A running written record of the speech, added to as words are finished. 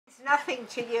nothing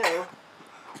to you.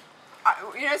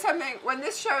 You know something? When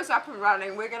this show's up and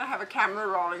running, we're going to have a camera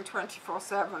rolling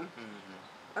 24/7.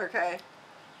 Okay.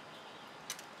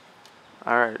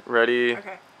 All right, ready?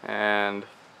 Okay. And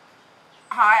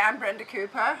Hi, I'm Brenda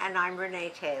Cooper. And I'm Renee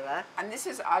Taylor. And this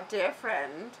is our dear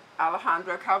friend,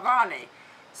 Alejandro Calvani.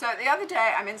 So the other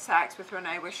day, I'm in Saks with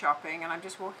Renee, we're shopping, and I'm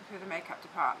just walking through the makeup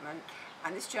department,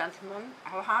 and this gentleman,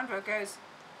 Alejandro, goes,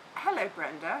 "Hello,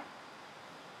 Brenda."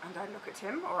 And I look at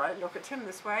him, or I look at him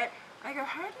this way, and I go,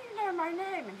 "How do you know my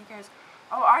name?" And he goes,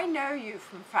 "Oh, I know you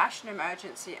from Fashion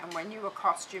Emergency and when you were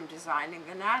costume designing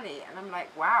The Nanny." And I'm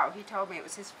like, wow, he told me it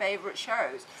was his favorite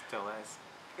shows. Still is.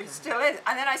 It still is.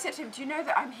 And then I said to him, "Do you know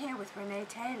that I'm here with Renee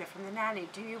Taylor from The Nanny?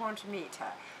 Do you want to meet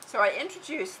her?" So I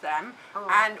introduced them,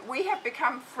 and we have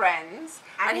become friends.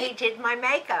 And he did my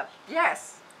makeup.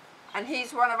 Yes. And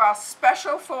he's one of our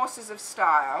special forces of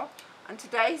style. And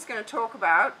today he's going to talk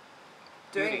about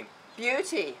doing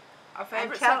beauty, our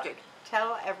favorite subject.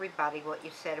 Tell everybody what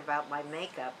you said about my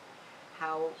makeup,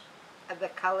 how the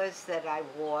colors that I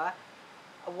wore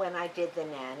when I did The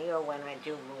Nanny or when I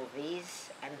do movies,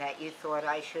 and that you thought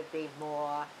I should be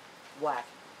more, what?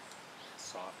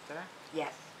 Softer.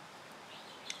 Yes.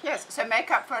 Yes, so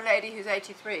makeup for a lady who's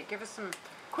 83. Give us some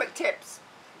quick tips.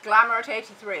 Glamour at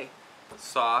 83.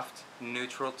 Soft,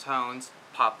 neutral tones,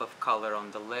 pop of color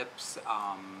on the lips.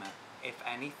 If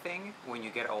anything, when you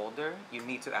get older, you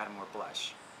need to add more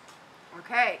blush.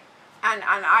 Okay, and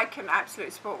I can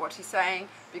absolutely support what he's saying,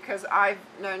 because I've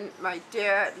known my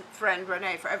dear friend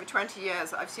Renee for over 20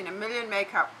 years. I've seen a million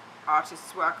makeup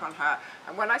artists work on her,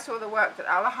 and when I saw the work that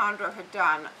Alejandro had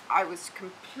done, I was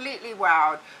completely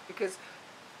wowed, because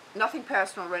nothing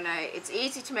personal, Renee, it's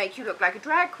easy to make you look like a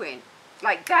drag queen,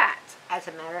 like that. As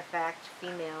a matter of fact,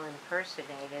 female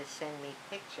impersonators send me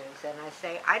pictures, and I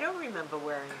say, "I don't remember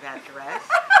wearing that dress.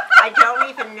 I don't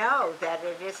even know that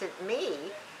it isn't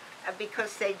me,"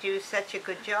 because they do such a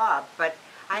good job. But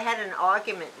I had an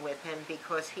argument with him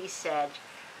because he said,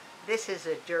 "This is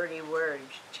a dirty word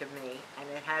to me, and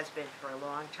it has been for a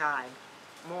long time,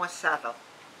 more subtle."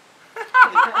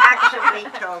 He actually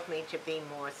told me to be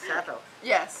more subtle.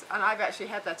 Yes, and I've actually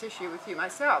had that issue with you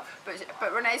myself.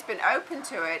 But Renee's been open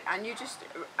to it, and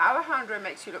Alejandro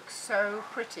makes you look so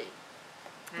pretty.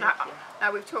 Thank you.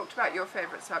 Now we've talked about your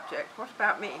favorite subject. What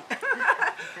about me?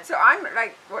 So I'm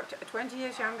like, what, 20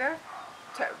 years younger?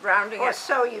 Rounding Or it.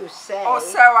 so you say. Or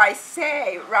so I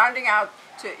say, rounding out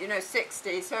to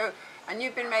 60. So, and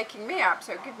you've been making me up.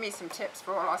 So give me some tips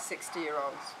for all our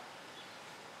 60-year-olds.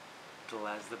 The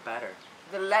less, the better.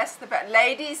 The less the better.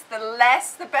 Ladies, the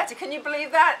less the better. Can you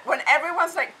believe that? When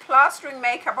everyone's like plastering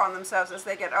makeup on themselves as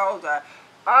they get older,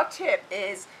 our tip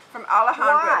is from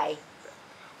Alejandro. Why?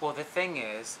 Well, the thing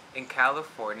is, in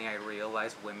California, I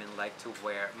realized women like to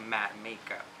wear matte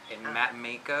makeup. And matte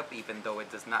makeup, even though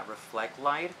it does not reflect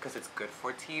light, because it's good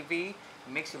for TV,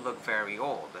 it makes you look very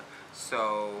old.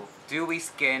 So, dewy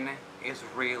skin is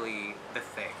really the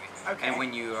thing. Okay. And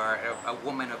when you are a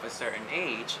woman of a certain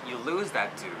age, you lose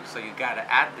that dew, so you gotta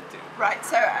add the dew. Right,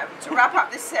 so to wrap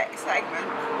up this segment,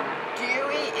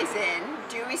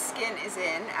 dewy skin is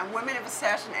in, and women of a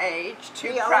certain age,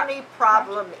 The only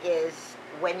problem is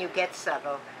when you get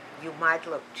subtle, you might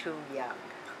look too young.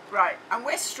 Right, and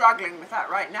we're struggling with that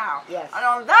right now. Yes. And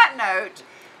on that note,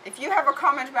 if you have a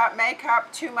comment about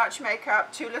makeup, too much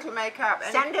makeup, too little makeup,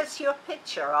 Send us your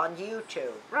picture on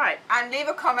YouTube. Right, and leave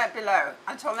a comment below.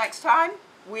 Until next time,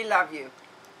 we love you.